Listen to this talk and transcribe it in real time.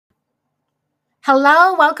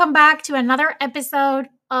Hello, welcome back to another episode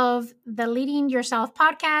of the Leading Yourself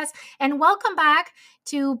podcast, and welcome back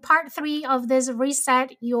to part 3 of this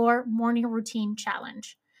Reset Your Morning Routine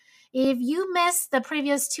Challenge. If you missed the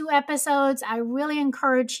previous 2 episodes, I really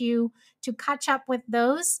encourage you to catch up with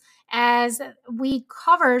those as we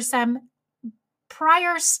cover some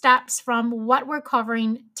prior steps from what we're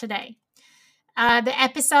covering today. The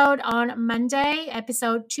episode on Monday,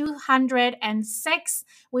 episode 206,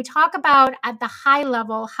 we talk about at the high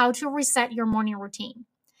level how to reset your morning routine.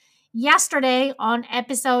 Yesterday on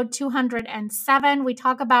episode 207, we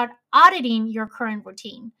talk about auditing your current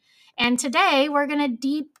routine. And today we're going to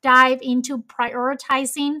deep dive into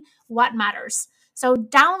prioritizing what matters. So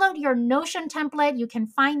download your Notion template. You can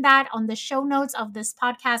find that on the show notes of this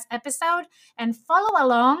podcast episode and follow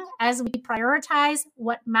along as we prioritize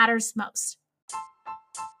what matters most.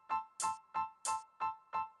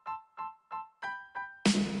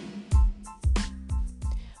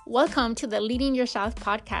 Welcome to the Leading Yourself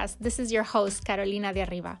podcast. This is your host, Carolina de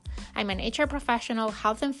Arriba. I'm an HR professional,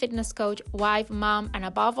 health and fitness coach, wife, mom, and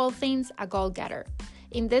above all things, a goal-getter.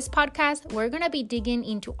 In this podcast, we're going to be digging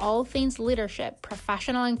into all things leadership,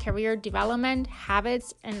 professional and career development,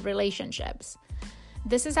 habits, and relationships.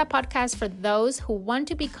 This is a podcast for those who want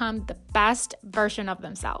to become the best version of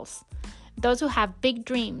themselves. Those who have big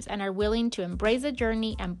dreams and are willing to embrace the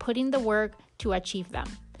journey and put in the work to achieve them.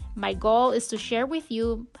 My goal is to share with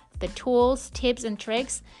you the tools, tips, and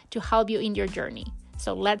tricks to help you in your journey.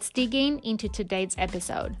 So let's dig into today's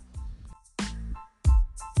episode.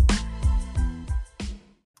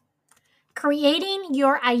 Creating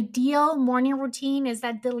your ideal morning routine is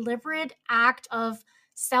a deliberate act of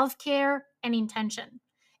self-care and intention.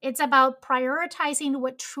 It's about prioritizing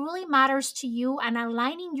what truly matters to you and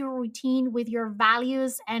aligning your routine with your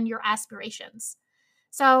values and your aspirations.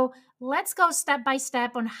 So let's go step by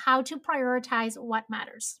step on how to prioritize what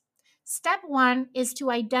matters. Step 1 is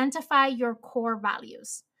to identify your core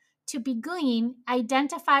values. To begin,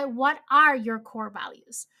 identify what are your core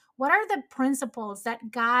values. What are the principles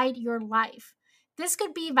that guide your life? This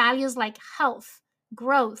could be values like health,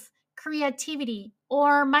 growth, creativity,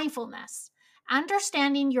 or mindfulness.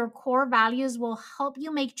 Understanding your core values will help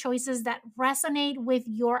you make choices that resonate with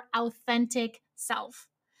your authentic self.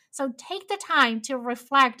 So take the time to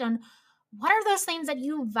reflect on what are those things that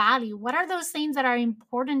you value? What are those things that are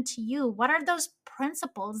important to you? What are those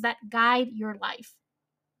principles that guide your life?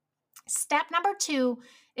 Step number 2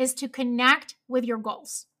 is to connect with your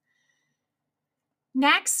goals.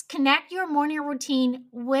 Next, connect your morning routine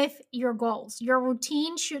with your goals. Your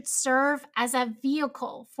routine should serve as a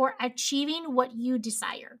vehicle for achieving what you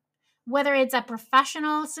desire, whether it's a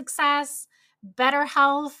professional success, better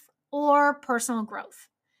health, or personal growth.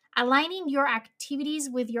 Aligning your activities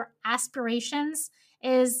with your aspirations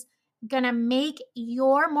is going to make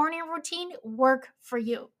your morning routine work for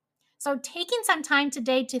you. So, taking some time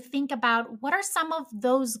today to think about what are some of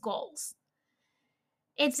those goals.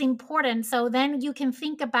 It's important. So then you can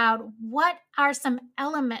think about what are some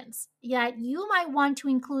elements that you might want to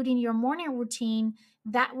include in your morning routine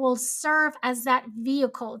that will serve as that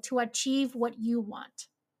vehicle to achieve what you want.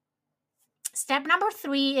 Step number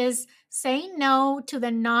 3 is saying no to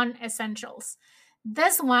the non-essentials.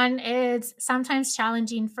 This one is sometimes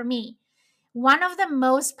challenging for me. One of the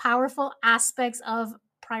most powerful aspects of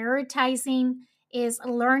prioritizing is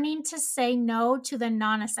learning to say no to the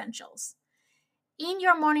non-essentials. In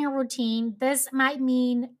your morning routine, this might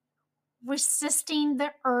mean resisting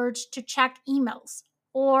the urge to check emails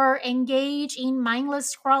or engage in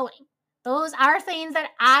mindless scrolling. Those are things that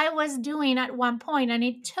I was doing at one point, and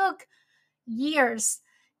it took years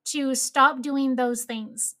to stop doing those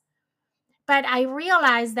things. But I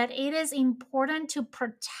realized that it is important to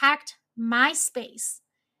protect my space,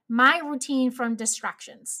 my routine from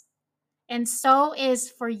distractions. And so is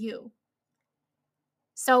for you.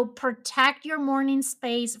 So protect your morning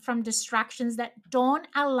space from distractions that don't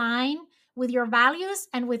align with your values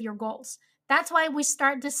and with your goals. That's why we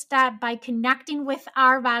start this step by connecting with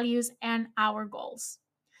our values and our goals.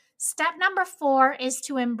 Step number 4 is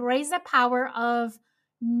to embrace the power of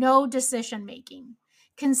no decision making.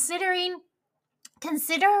 Consider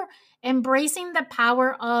embracing the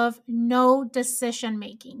power of no decision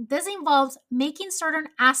making. This involves making certain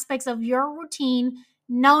aspects of your routine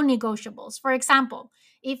non-negotiables. For example,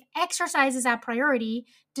 if exercise is a priority,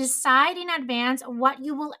 decide in advance what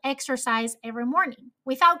you will exercise every morning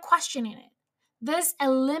without questioning it. This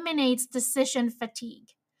eliminates decision fatigue.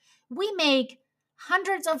 We make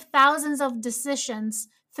hundreds of thousands of decisions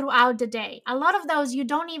throughout the day. A lot of those you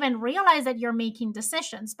don't even realize that you're making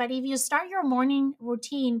decisions. But if you start your morning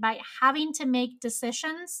routine by having to make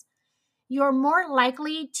decisions, you're more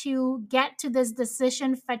likely to get to this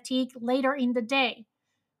decision fatigue later in the day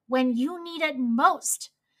when you need it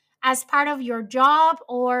most as part of your job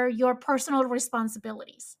or your personal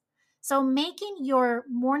responsibilities. So, making your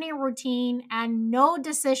morning routine and no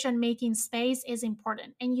decision making space is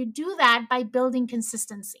important. And you do that by building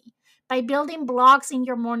consistency, by building blocks in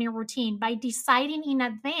your morning routine, by deciding in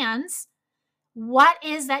advance what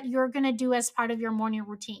is that you're going to do as part of your morning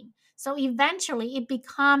routine. So eventually it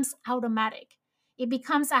becomes automatic. It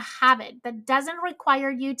becomes a habit that doesn't require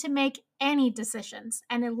you to make any decisions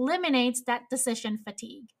and eliminates that decision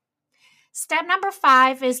fatigue. Step number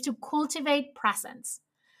 5 is to cultivate presence.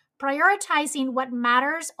 Prioritizing what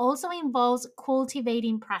matters also involves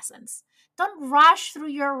cultivating presence. Don't rush through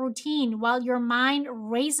your routine while your mind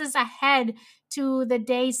races ahead to the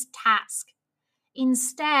day's task.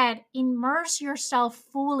 Instead, immerse yourself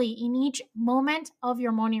fully in each moment of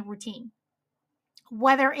your morning routine,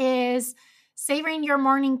 whether it is savoring your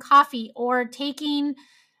morning coffee or taking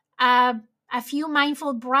a few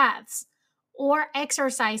mindful breaths or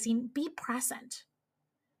exercising. Be present.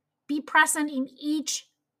 Be present in each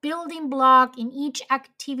building block, in each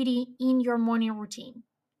activity in your morning routine.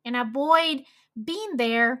 And avoid being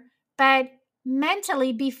there, but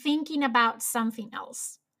mentally be thinking about something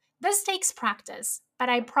else. This takes practice, but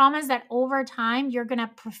I promise that over time, you're going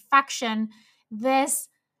to perfection this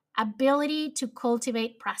ability to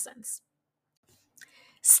cultivate presence.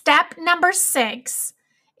 Step number 6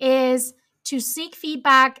 is to seek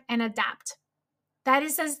feedback and adapt. That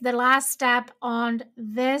is the last step on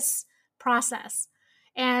this process.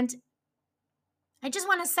 And I just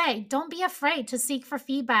want to say, don't be afraid to seek for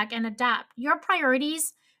feedback and adapt. Your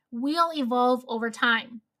priorities will evolve over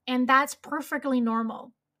time, and that's perfectly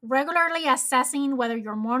normal. Regularly assessing whether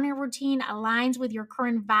your morning routine aligns with your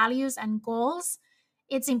current values and goals,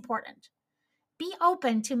 it's important. Be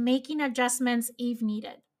open to making adjustments if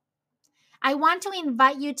needed. I want to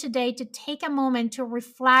invite you today to take a moment to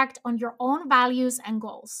reflect on your own values and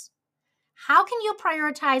goals. How can you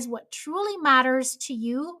prioritize what truly matters to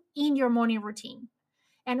you in your morning routine?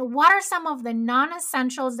 And what are some of the non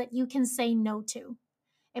essentials that you can say no to?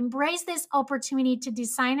 Embrace this opportunity to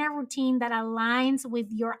design a routine that aligns with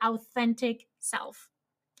your authentic self.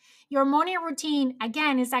 Your morning routine,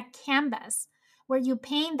 again, is a canvas where you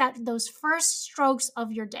paint those first strokes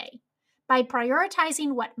of your day. By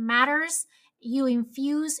prioritizing what matters, you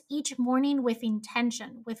infuse each morning with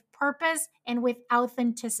intention, with purpose, and with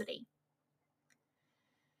authenticity.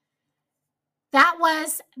 That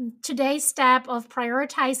was today's step of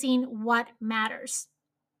prioritizing what matters.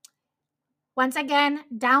 Once again,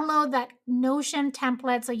 download that Notion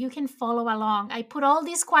template so you can follow along. I put all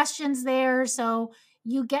these questions there so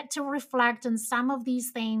you get to reflect on some of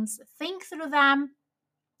these things, think through them,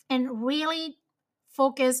 and really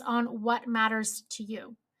focus on what matters to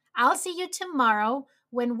you. I'll see you tomorrow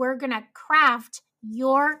when we're going to craft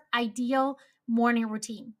your ideal morning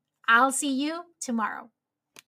routine. I'll see you tomorrow.